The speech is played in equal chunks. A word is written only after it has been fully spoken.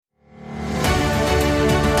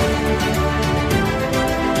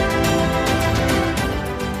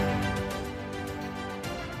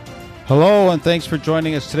Hello, and thanks for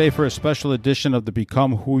joining us today for a special edition of the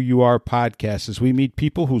Become Who You Are podcast as we meet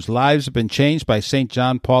people whose lives have been changed by St.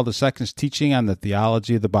 John Paul II's teaching on the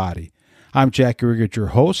theology of the body. I'm Jackie Riggert, your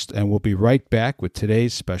host, and we'll be right back with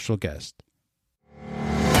today's special guest.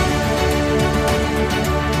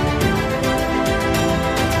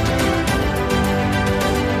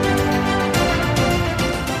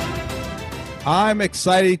 I'm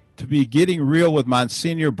excited to be getting real with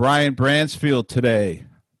Monsignor Brian Bransfield today.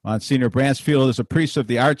 Monsignor Bransfield is a priest of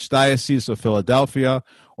the Archdiocese of Philadelphia,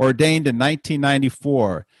 ordained in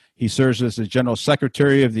 1994. He serves as the General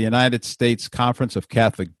Secretary of the United States Conference of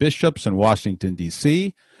Catholic Bishops in Washington,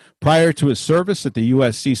 D.C. Prior to his service at the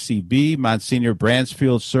USCCB, Monsignor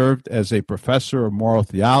Bransfield served as a professor of moral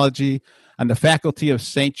theology on the faculty of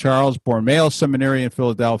St. Charles Borromeo Seminary in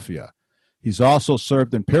Philadelphia. He's also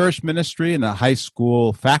served in parish ministry and a high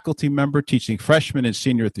school faculty member teaching freshman and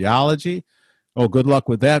senior theology. Oh, good luck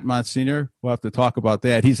with that, Monsignor. We'll have to talk about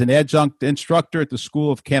that. He's an adjunct instructor at the School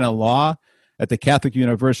of Canon Law at the Catholic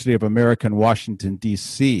University of America in Washington,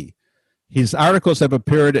 D.C. His articles have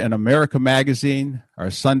appeared in America Magazine, our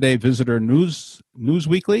Sunday Visitor News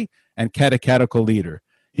Weekly, and Catechetical Leader.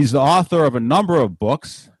 He's the author of a number of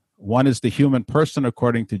books. One is The Human Person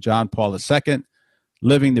According to John Paul II,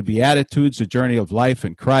 Living the Beatitudes, A Journey of Life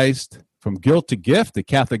in Christ, From Guilt to Gift, The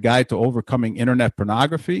Catholic Guide to Overcoming Internet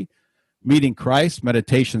Pornography, Meeting Christ,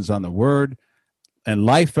 Meditations on the Word, and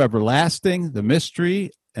Life Everlasting, The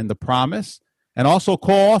Mystery and the Promise, and also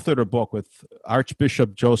co-authored a book with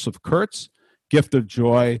Archbishop Joseph Kurtz, Gift of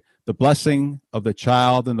Joy, The Blessing of the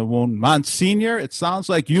Child in the Womb. Monsignor, it sounds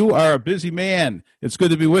like you are a busy man. It's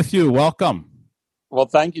good to be with you. Welcome. Well,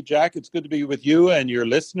 thank you, Jack. It's good to be with you and your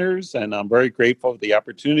listeners, and I'm very grateful for the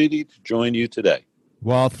opportunity to join you today.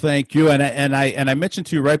 Well, thank you. And I mentioned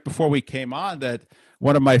to you right before we came on that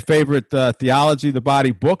one of my favorite Theology of the Body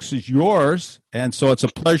books is yours, and so it's a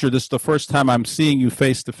pleasure. This is the first time I'm seeing you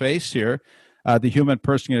face-to-face here, The Human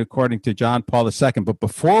Person According to John Paul II. But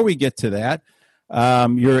before we get to that,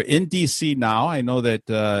 you're in D.C. now. I know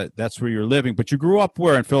that that's where you're living, but you grew up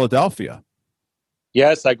where in Philadelphia?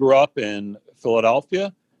 Yes, I grew up in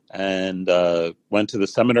Philadelphia and went to the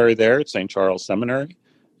seminary there at St. Charles Seminary.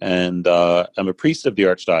 And I'm a priest of the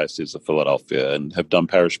Archdiocese of Philadelphia and have done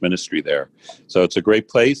parish ministry there. So it's a great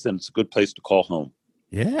place, and it's a good place to call home.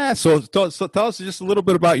 Yeah, so tell us just a little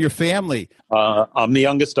bit about your family. I'm the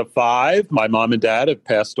youngest of five. My mom and dad have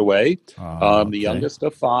passed away. I'm the youngest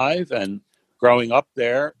of five, and growing up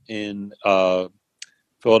there in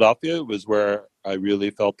Philadelphia was where I really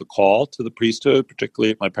felt the call to the priesthood,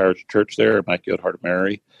 particularly at my parish church there, Immaculate Heart of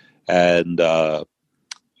Mary, and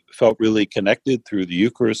felt really connected through the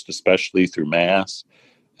Eucharist, especially through Mass,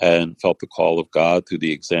 and felt the call of God through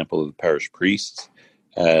the example of the parish priests.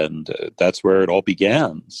 And that's where it all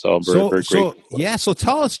began. So I'm very grateful. Yeah, so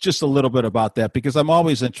tell us just a little bit about that, because I'm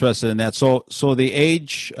always interested in that. So the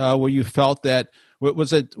age where you felt that,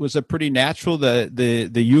 was it pretty natural,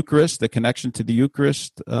 the Eucharist, the connection to the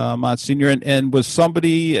Eucharist, Monsignor? And was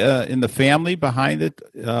somebody in the family behind it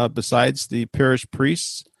besides the parish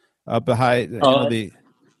priests behind the...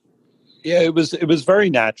 Yeah, it was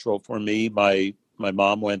very natural for me. My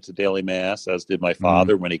mom went to daily Mass, as did my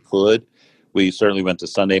father when he could. We certainly went to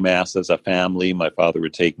Sunday Mass as a family. My father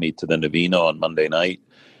would take me to the Novena on Monday night.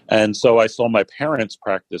 And so I saw my parents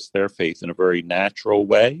practice their faith in a very natural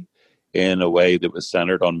way, in a way that was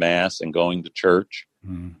centered on Mass and going to church,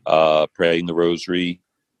 praying the Rosary.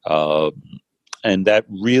 And that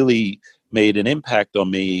really made an impact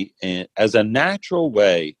on me as a natural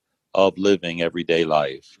way of living everyday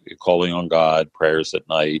life, calling on God, prayers at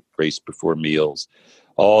night, grace before meals,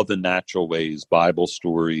 all the natural ways, Bible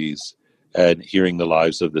stories, and hearing the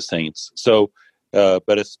lives of the saints. So,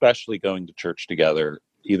 but especially going to church together,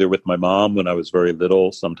 either with my mom when I was very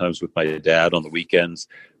little, sometimes with my dad on the weekends,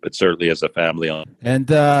 but certainly as a family.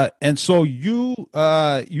 And so you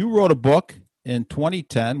wrote a book in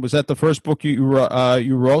 2010. Was that the first book you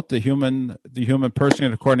wrote, The Human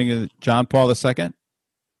Person According to John Paul II?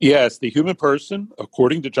 Yes, The Human Person,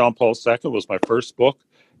 According to John Paul II, was my first book,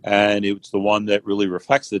 and it's the one that really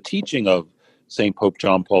reflects the teaching of St. Pope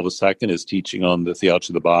John Paul II, his teaching on the theology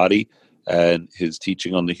of the body, and his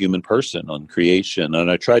teaching on the human person, on creation. And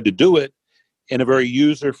I tried to do it in a very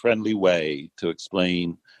user-friendly way to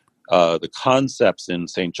explain the concepts in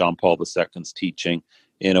St. John Paul II's teaching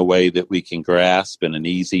in a way that we can grasp in an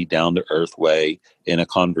easy, down-to-earth way, in a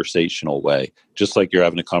conversational way, just like you're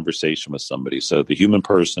having a conversation with somebody. So The Human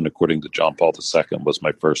Person, According to John Paul II, was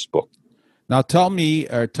my first book. Now, tell me,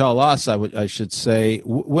 or tell us, I should say,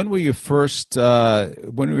 when were you first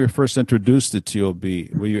introduced to TOB?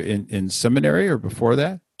 Were you in seminary or before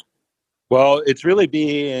that? Well, it's really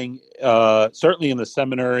being certainly in the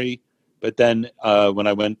seminary, but then when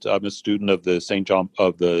I'm a student of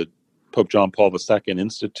the Pope John Paul II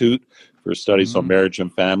Institute for Studies on Marriage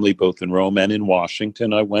and Family, both in Rome and in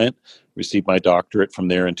Washington. I received my doctorate from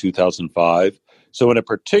there in 2005. So in a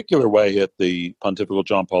particular way at the Pontifical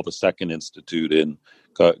John Paul II Institute,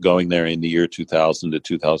 going there in the year 2000 to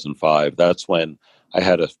 2005, that's when I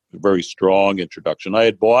had a very strong introduction. I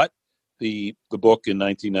had bought the book in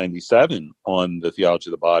 1997 on the theology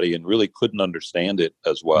of the body and really couldn't understand it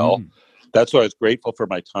as well. That's why I was grateful for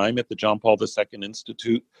my time at the John Paul II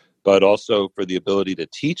Institute, but also for the ability to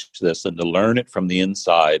teach this and to learn it from the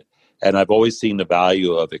inside. And I've always seen the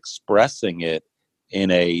value of expressing it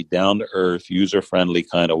in a down-to-earth, user-friendly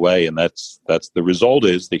kind of way. And that's the result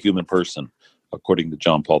is the human person, according to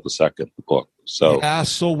John Paul II, the book. So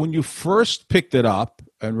so when you first picked it up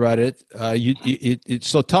and read it,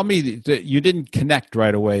 so tell me that you didn't connect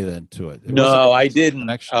right away then to it. No, I didn't.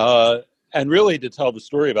 And really, to tell the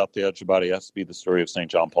story about the theology of the body has to be the story of St.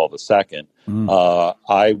 John Paul II.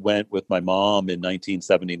 I went with my mom in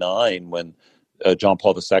 1979 when John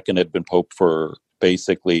Paul II had been Pope for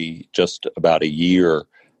basically just about a year,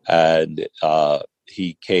 and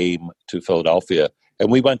he came to Philadelphia, and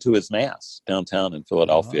we went to his mass downtown in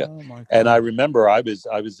Philadelphia. And I remember I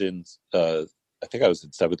was in I think I was in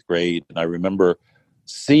 7th grade, and I remember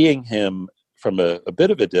seeing him from a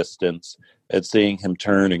bit of a distance and seeing him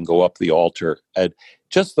turn and go up the altar, and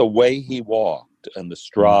just the way he walked and the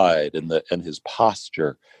stride and his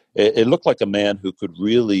posture, it looked like a man who could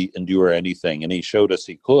really endure anything, and he showed us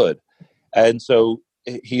he could. And so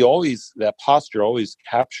that posture always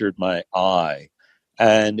captured my eye,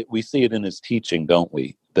 and we see it in his teaching, don't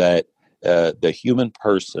we? That the human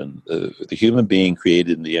person, the human being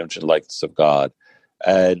created in the image and likeness of God.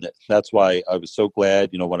 And that's why I was so glad,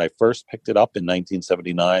 when I first picked it up in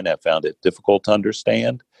 1979, I found it difficult to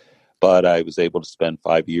understand, but I was able to spend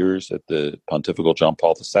 5 years at the Pontifical John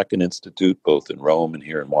Paul II Institute, both in Rome and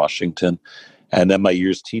here in Washington, and then my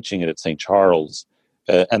years teaching it at St. Charles.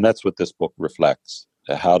 And that's what this book reflects,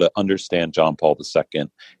 how to understand John Paul II,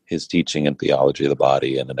 his teaching and theology of the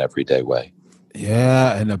body in an everyday way.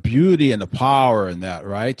 Yeah, and the beauty and the power in that,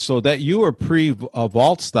 right? So that you were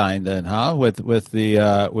pre-Waldstein then, huh? With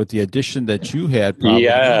the edition that you had, probably.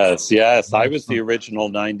 Yes. I was the original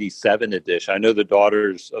 97 edition. I know the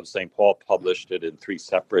Daughters of St. Paul published it in 3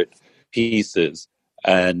 separate pieces,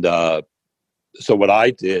 and so what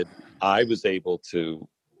I did, I was able to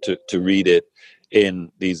read it in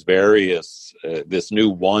these various this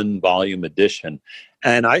new 1-volume edition.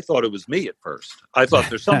 And I thought it was me at first. I thought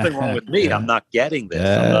there's something wrong with me. I'm not getting this.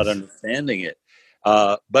 Yes. I'm not understanding it.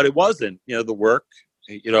 But it wasn't. The work,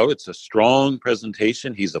 it's a strong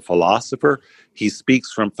presentation. He's a philosopher. He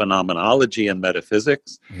speaks from phenomenology and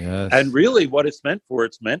metaphysics. Yes. And really what it's meant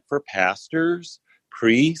for pastors,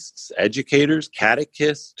 priests, educators,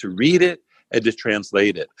 catechists to read it and to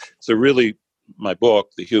translate it. So really, my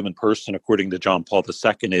book, The Human Person, according to John Paul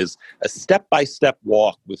II, is a step-by-step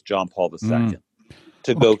walk with John Paul II.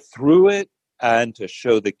 To go through it and to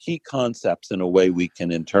show the key concepts in a way we can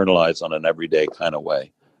internalize on an everyday kind of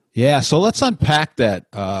way. Yeah, so let's unpack that,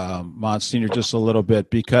 Monsignor, just a little bit,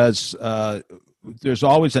 because there's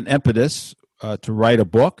always an impetus to write a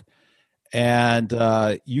book, and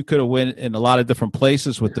you could have went in a lot of different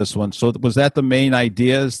places with this one. So was that the main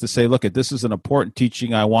idea, is to say, look, this is an important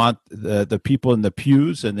teaching. I want the people in the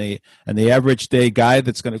pews and the average day guy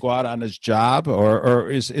that's going to go out on his job, or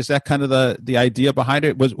is that kind of the idea behind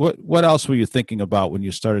it? What else were you thinking about when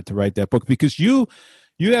you started to write that book? Because you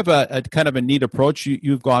have a kind of a neat approach.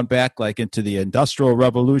 You've gone back like into the Industrial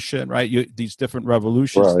Revolution, right? These different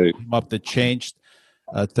revolutions that came up that changed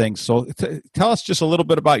things. So tell us just a little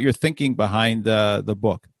bit about your thinking behind the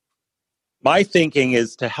book. My thinking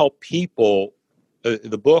is to help people.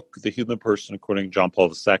 The book, The Human Person, according to John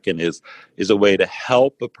Paul II, is a way to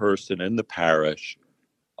help a person in the parish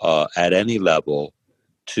at any level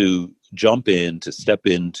to jump in, to step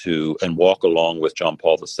into, and walk along with John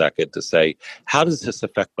Paul II to say, how does this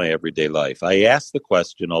affect my everyday life? I asked the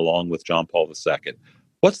question along with John Paul II,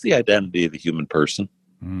 what's the identity of the human person?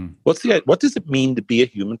 What does it mean to be a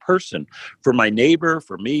human person? For my neighbor,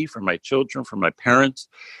 for me, for my children, for my parents,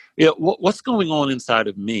 what's going on inside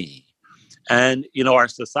of me? And, our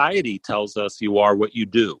society tells us you are what you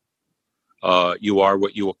do. You are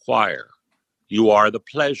what you acquire. You are the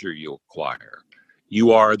pleasure you acquire.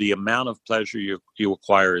 You are the amount of pleasure you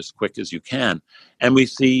acquire as quick as you can. And we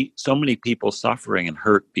see so many people suffering and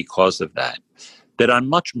hurt because of that I'm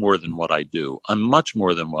much more than what I do. I'm much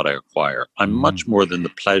more than what I acquire. I'm much more than the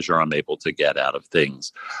pleasure I'm able to get out of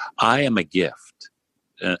things. I am a gift.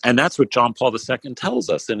 And that's what John Paul II tells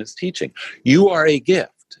us in his teaching. You are a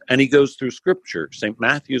gift. And he goes through Scripture, St.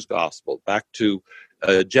 Matthew's Gospel, back to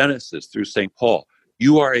Genesis, through St. Paul.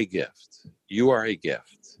 You are a gift. You are a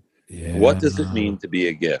gift. Yeah. What does it mean to be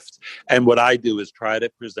a gift? And what I do is try to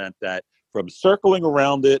present that from circling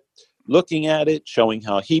around it, looking at it, showing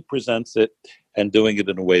how he presents it, and doing it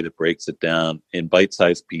in a way that breaks it down in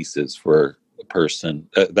bite-sized pieces for a person.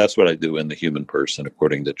 That's what I do in The Human Person,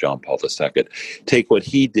 according to John Paul II. Take what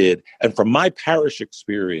he did, and from my parish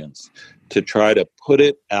experience, to try to put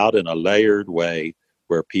it out in a layered way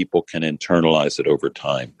where people can internalize it over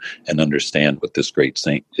time and understand what this great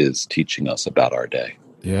saint is teaching us about our day.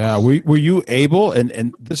 Yeah, were you able,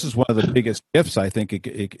 and this is one of the biggest gifts I think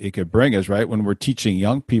it could bring us, right, when we're teaching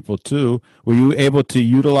young people too, were you able to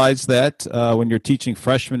utilize that when you're teaching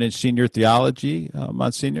freshman and senior theology,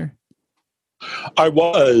 Monsignor? I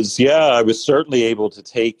was certainly able to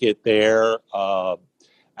take it there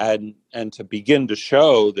and to begin to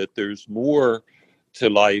show that there's more to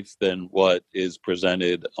life than what is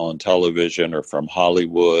presented on television or from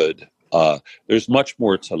Hollywood. There's much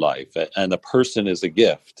more to life, and the person is a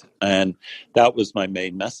gift. And that was my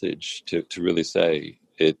main message, to really say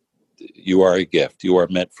it. You are a gift. You are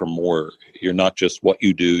meant for more. You're not just what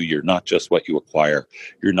you do. You're not just what you acquire.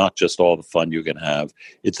 You're not just all the fun you can have.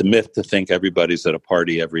 It's a myth to think everybody's at a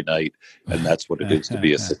party every night, and that's what it is to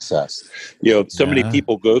be a success. So many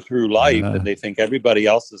people go through life and they think everybody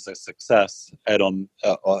else is a success, and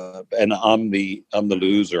I'm the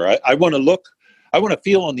loser. I want to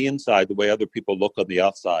feel on the inside the way other people look on the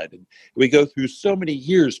outside. And we go through so many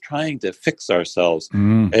years trying to fix ourselves.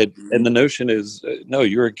 And the notion is, no,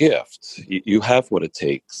 you're a gift. You have what it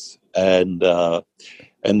takes. And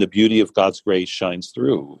the beauty of God's grace shines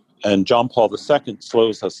through. And John Paul II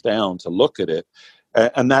slows us down to look at it.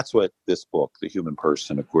 And that's what this book, The Human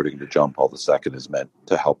Person, according to John Paul II, is meant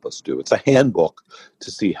to help us do. It's a handbook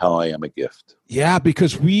to see how I am a gift. Yeah,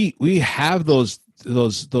 because we have those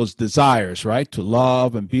desires, right, to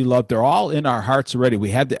love and be loved. They're all in our hearts already.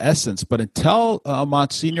 We have the essence. But until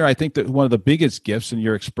Monsignor, I think that one of the biggest gifts, and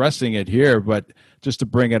you're expressing it here, but just to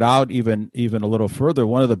bring it out even a little further,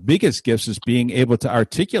 one of the biggest gifts is being able to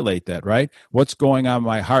articulate that, right? What's going on in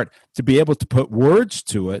my heart, to be able to put words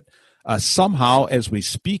to it. Somehow, as we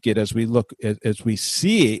speak it, as we look, as we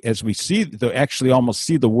see, actually almost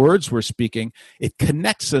see the words we're speaking, it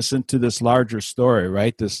connects us into this larger story,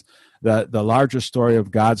 right? The larger story of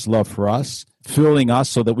God's love for us, filling us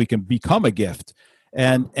so that we can become a gift.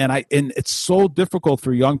 And it's so difficult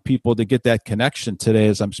for young people to get that connection today,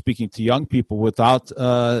 as I'm speaking to young people, without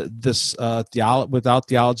without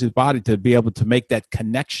theology of the body, to be able to make that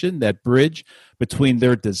connection, that bridge between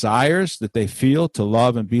their desires that they feel to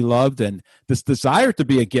love and be loved, and this desire to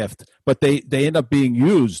be a gift, but they end up being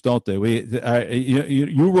used, don't they?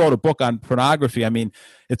 You wrote a book on pornography. I mean,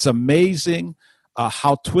 it's amazing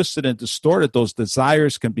how twisted and distorted those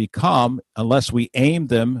desires can become unless we aim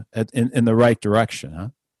them in the right direction. Huh?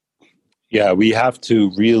 Yeah, we have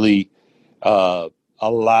to really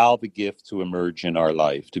allow the gift to emerge in our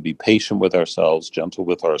life, to be patient with ourselves, gentle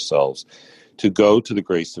with ourselves, to go to the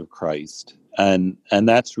grace of Christ. And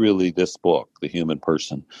that's really this book, The Human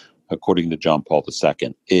Person, according to John Paul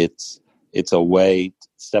II. It's a way,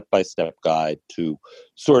 step-by-step guide to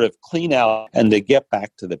sort of clean out and to get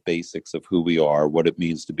back to the basics of who we are, what it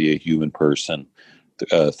means to be a human person,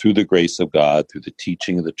 through the grace of God, through the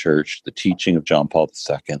teaching of the church, the teaching of John Paul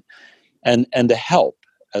II, and to help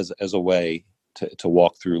as a way to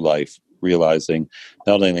walk through life, realizing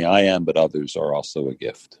not only I am, but others are also a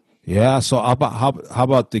gift. Yeah. So how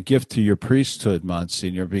about the gift to your priesthood,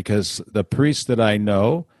 Monsignor? Because the priests that I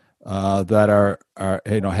know that are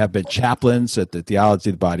have been chaplains at the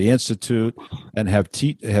Theology of the Body Institute and have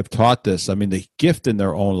taught this. I mean, the gift in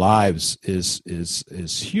their own lives is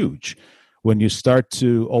huge. When you start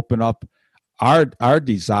to open up our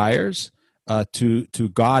desires to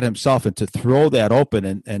God Himself, and to throw that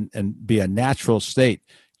open and be a natural state,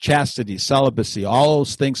 chastity, celibacy, all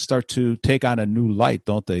those things start to take on a new light,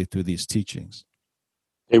 don't they, through these teachings?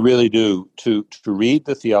 They really do. To read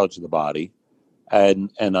the Theology of the Body, and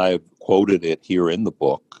I've quoted it here in the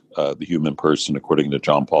book, The Human Person, according to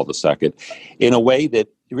John Paul II, in a way that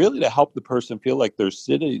really to help the person feel like they're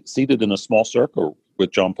seated in a small circle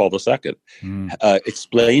with John Paul II,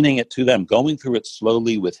 explaining it to them, going through it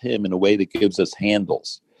slowly with him in a way that gives us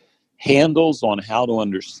handles on how to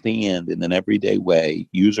understand in an everyday way,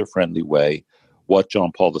 user-friendly way, what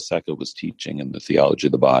John Paul II was teaching in the Theology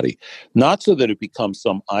of the Body. Not so that it becomes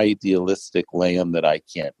some idealistic lamb that I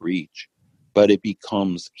can't reach, but it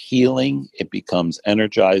becomes healing, it becomes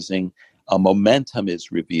energizing, a momentum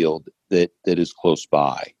is revealed that is close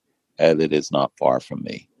by and that is not far from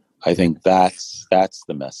me. I think that's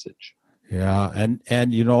the message. Yeah, and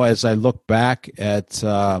as I look back at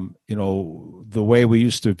the way we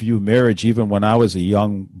used to view marriage, even when I was a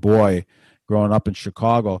young boy growing up in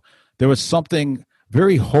Chicago, there was something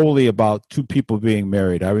very holy about two people being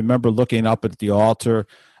married. I remember looking up at the altar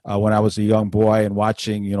when I was a young boy and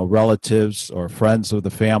watching relatives or friends of the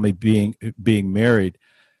family being married.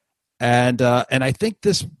 And I think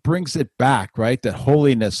this brings it back, right? The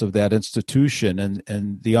holiness of that institution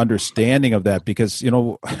and the understanding of that, because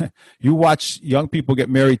you watch young people get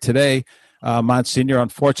married today, Monsignor.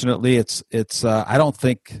 Unfortunately, it's I don't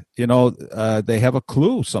think they have a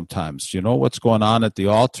clue sometimes. What's going on at the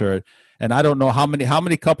altar, and I don't know how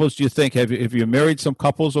many couples do you think have you married some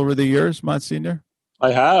couples over the years, Monsignor?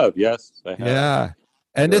 I have, yes, I have. Yeah.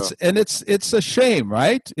 And Yeah. it's a shame,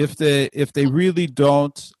 right? If they really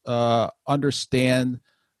don't understand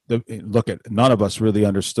none of us really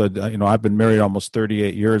understood. I've been married almost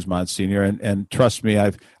 38 years, Monsignor, and trust me,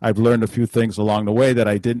 I've learned a few things along the way that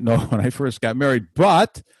I didn't know when I first got married.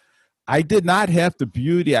 But I did not have the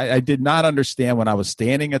beauty. I did not understand when I was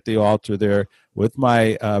standing at the altar there with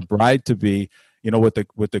my bride to be. With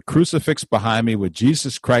the crucifix behind me, with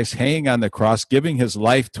Jesus Christ hanging on the cross, giving his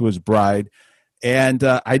life to his bride. And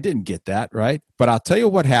I didn't get that, right? But I'll tell you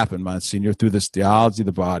what happened, Monsignor, through this theology of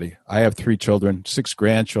the body. I have 3 children, 6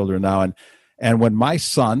 grandchildren now. And when my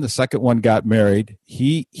son, the second one, got married,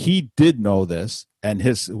 he did know this, and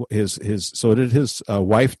his so did his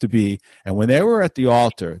wife to be. And when they were at the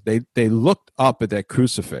altar, they looked up at that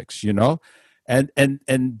crucifix, and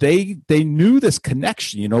they knew this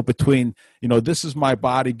connection, between, this is my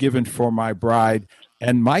body given for my bride.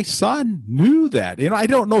 And my son knew that. I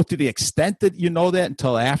don't know to the extent that you know that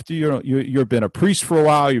until after you've been a priest for a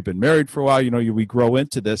while, you've been married for a while. We grow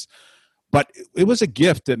into this, but it was a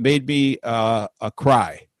gift that made me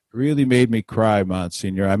cry. Really made me cry,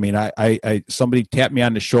 Monsignor. I mean, I somebody tapped me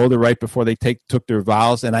on the shoulder right before they took their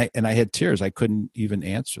vows, and I had tears. I couldn't even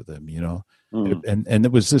answer them. And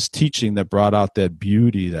it was this teaching that brought out that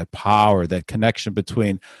beauty, that power, that connection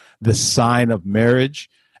between the sign of marriage,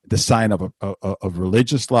 the sign of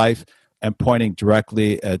religious life, and pointing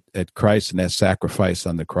directly at Christ and that sacrifice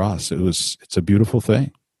on the cross. It's a beautiful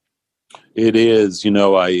thing. It is.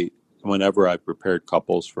 Whenever I prepared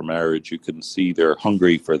couples for marriage, you can see they're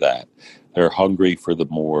hungry for that. They're hungry for the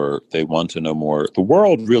more. They want to know more. The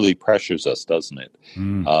world really pressures us, doesn't it?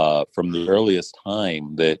 From the earliest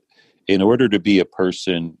time, that in order to be a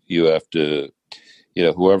person, you have to,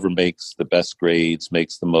 whoever makes the best grades,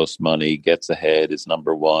 makes the most money, gets ahead, is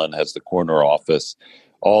number one, has the corner office,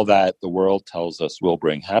 all that the world tells us will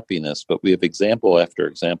bring happiness. But we have example after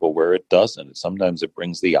example where it doesn't. Sometimes it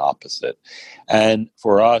brings the opposite. And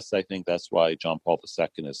for us, I think that's why John Paul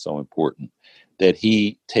II is so important, that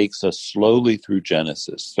he takes us slowly through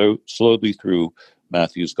Genesis, so slowly through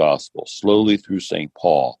Matthew's Gospel, slowly through St.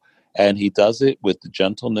 Paul. And he does it with the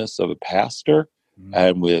gentleness of a pastor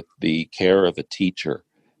and with the care of a teacher.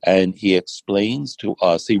 And he explains to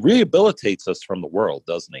us, he rehabilitates us from the world,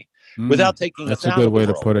 doesn't he? Without taking us out of the world.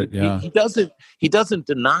 That's a good way to put it, yeah. He doesn't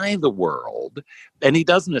deny the world, and he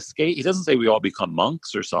doesn't escape. He doesn't say we all become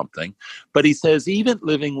monks or something, but he says even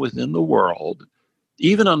living within the world,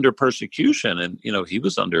 even under persecution, and he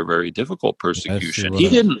was under very difficult persecution. He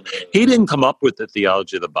didn't come up with the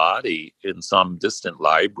theology of the body in some distant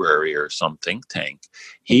library or some think tank.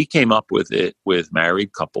 He came up with it with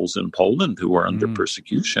married couples in Poland who were under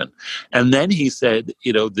persecution. And then he said,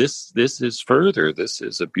 this is further. This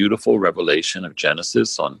is a beautiful revelation of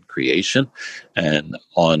Genesis on creation and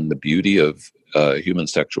on the beauty of human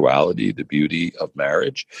sexuality, the beauty of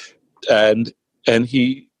marriage. And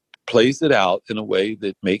he plays it out in a way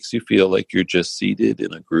that makes you feel like you're just seated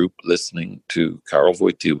in a group listening to Karol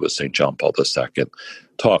Wojtyła, St. John Paul II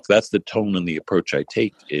talk. That's the tone and the approach I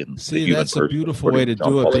take in the human that's a beautiful way to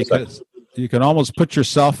do it, because you can almost put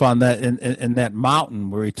yourself on that in that mountain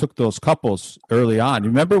where he took those couples early on. You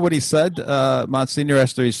remember what he said, Monsignor,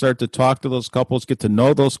 after he started to talk to those couples, get to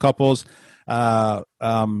know those couples, get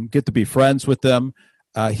to be friends with them.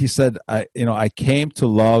 He said, I came to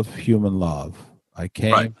love human love. I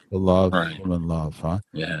came to love human love, huh?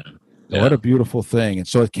 Yeah. What a beautiful thing. And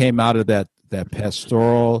so it came out of that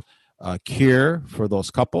pastoral care for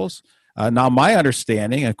those couples. Now, my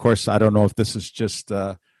understanding, of course, I don't know if this is just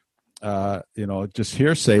just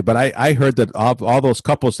hearsay, but I heard that all those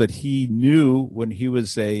couples that he knew when he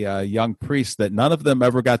was a young priest, that none of them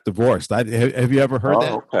ever got divorced. Have you ever heard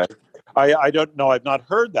that? Okay. I don't know. I've not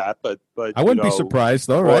heard that, but I wouldn't be surprised,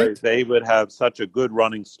 though, right? They would have such a good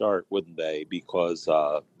running start, wouldn't they? Because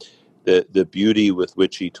the beauty with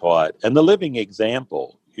which he taught, and the living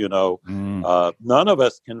example. None of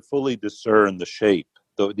us can fully discern the shape,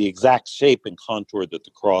 the exact shape and contour that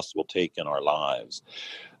the cross will take in our lives.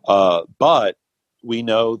 But we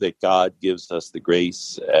know that God gives us the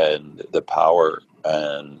grace and the power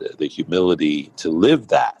and the humility to live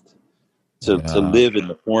that, to live in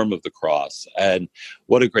the form of the cross. And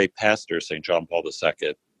what a great pastor, St. John Paul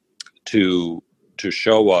II, to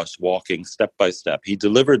show us walking step by step. He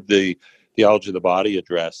delivered the Theology of the Body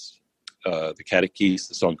address, the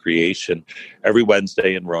catechesis on creation, every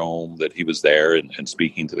Wednesday in Rome that he was there and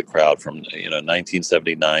speaking to the crowd from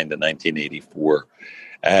 1979 to 1984.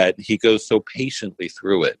 And he goes so patiently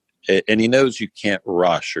through it. And he knows you can't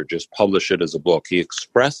rush or just publish it as a book. He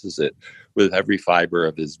expresses it with every fiber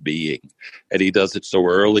of his being. And he does it so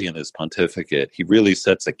early in his pontificate. He really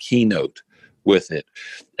sets a keynote with it.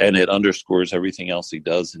 And it underscores everything else he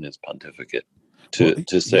does in his pontificate to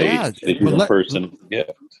say the human person. Yeah.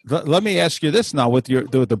 Let me ask you this now: with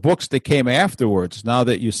the books that came afterwards. Now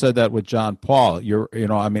that you said that with John Paul,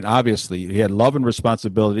 obviously he had Love and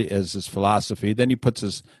Responsibility as his philosophy. Then he puts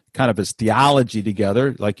his theology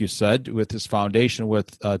together, like you said, with his foundation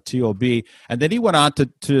with TOB, and then he went on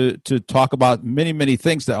to talk about many, many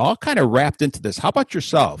things that all kind of wrapped into this. How about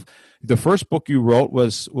yourself? The first book you wrote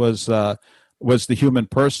was The Human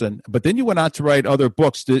Person, but then you went on to write other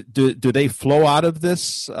books. Do they flow out of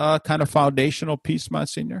this kind of foundational piece,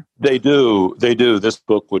 Monsignor? They do. This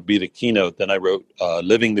book would be the keynote. Then I wrote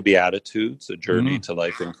Living the Beatitudes, A Journey to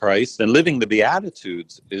Life in Christ. And Living the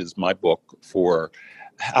Beatitudes is my book for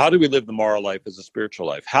how do we live the moral life as a spiritual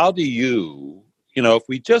life? How do you, if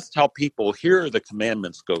we just tell people, here are the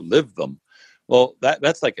commandments, go live them. Well,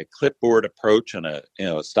 that's like a clipboard approach and a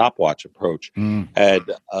stopwatch approach. And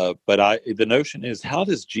the notion is, how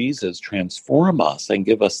does Jesus transform us and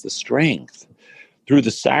give us the strength through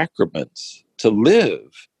the sacraments to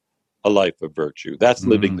live a life of virtue? That's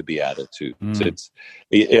living the Beatitudes.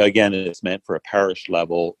 It's meant for a parish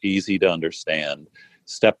level, easy to understand,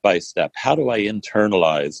 step by step. How do I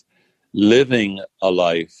internalize living a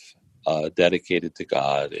life dedicated to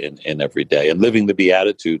God in every day, and living the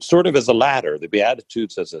Beatitudes sort of as a ladder, the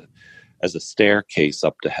Beatitudes as a staircase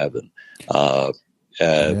up to heaven.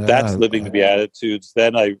 That's living the Beatitudes.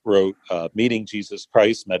 Then I wrote Meeting Jesus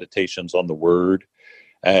Christ, Meditations on the Word.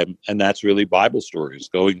 And that's really Bible stories,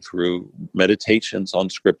 going through meditations on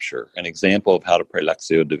Scripture, an example of how to pray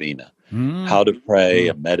Lectio Divina, how to pray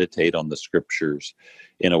and meditate on the Scriptures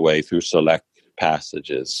in a way through select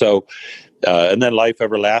passages. So, and then Life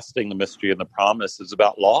Everlasting, the Mystery and the Promise is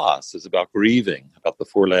about loss, is about grieving, about the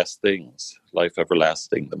four last things. Life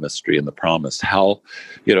Everlasting, the Mystery and the Promise. How,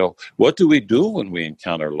 what do we do when we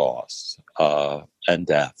encounter loss and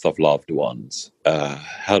death of loved ones?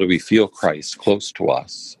 How do we feel Christ close to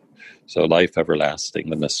us? So Life Everlasting,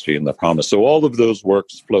 the Mystery and the Promise. So all of those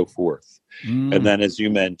works flow forth. And then, as you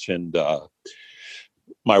mentioned,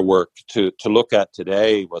 my work to look at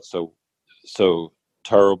today, what's so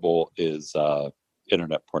terrible is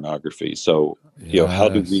internet pornography. So, how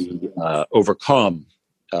do we overcome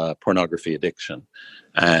pornography addiction?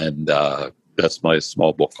 And that's my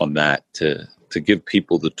small book on that, to give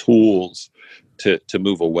people the tools to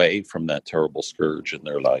move away from that terrible scourge in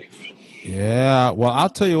their life. Yeah, well, I'll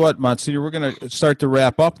tell you what, Monsignor, we're going to start to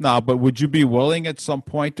wrap up now, but would you be willing at some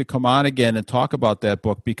point to come on again and talk about that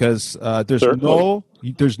book? Because there's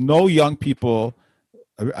no young people,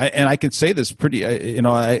 and I can say this pretty,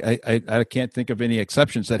 I can't think of any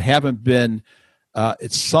exceptions that haven't been,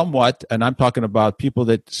 it's somewhat, and I'm talking about people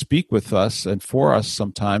that speak with us and for us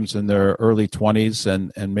sometimes in their early 20s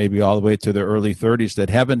and maybe all the way to their early 30s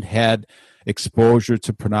that haven't had exposure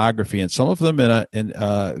to pornography, and some of them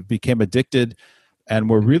became addicted and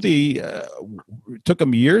were really took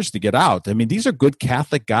them years to get out. I mean, these are good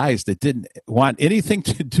Catholic guys that didn't want anything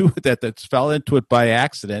to do with that fell into it by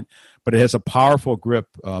accident, but it has a powerful grip,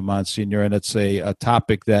 Monsignor, and it's a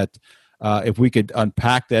topic that if we could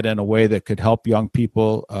unpack that in a way that could help young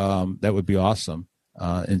people, that would be awesome.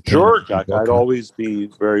 Sure, Jack. I'd always be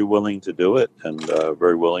very willing to do it and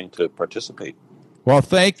very willing to participate. Well,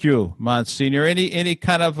 thank you, Monsignor. Any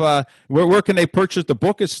kind of where can they purchase the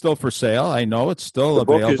book? Is still for sale. I know it's still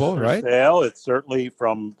available, right? The book is for sale. It's certainly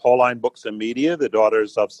from Pauline Books and Media, the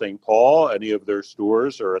Daughters of St. Paul. Any of their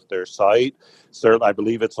stores or at their site. Certainly, I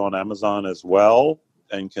believe it's on Amazon as well,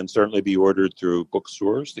 and can certainly be ordered through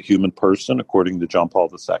bookstores. The Human Person, according to John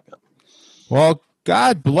Paul II. Well,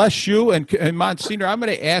 God bless you, and Monsignor, I'm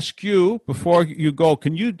going to ask you before you go.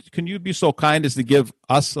 Can you be so kind as to give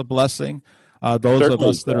us a blessing? Those Certainly, of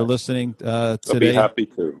us that are listening today. I'd be happy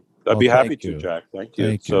to. I'd be happy to, Jack. Thank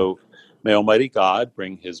you. May Almighty God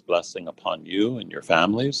bring his blessing upon you and your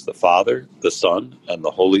families, the Father, the Son, and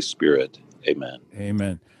the Holy Spirit. Amen.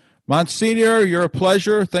 Amen. Monsignor, you're a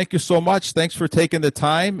pleasure. Thank you so much. Thanks for taking the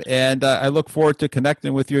time, and I look forward to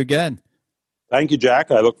connecting with you again. Thank you,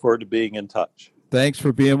 Jack. I look forward to being in touch. Thanks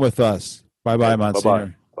for being with us. Bye-bye,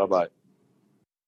 Monsignor. Bye-bye. Bye-bye.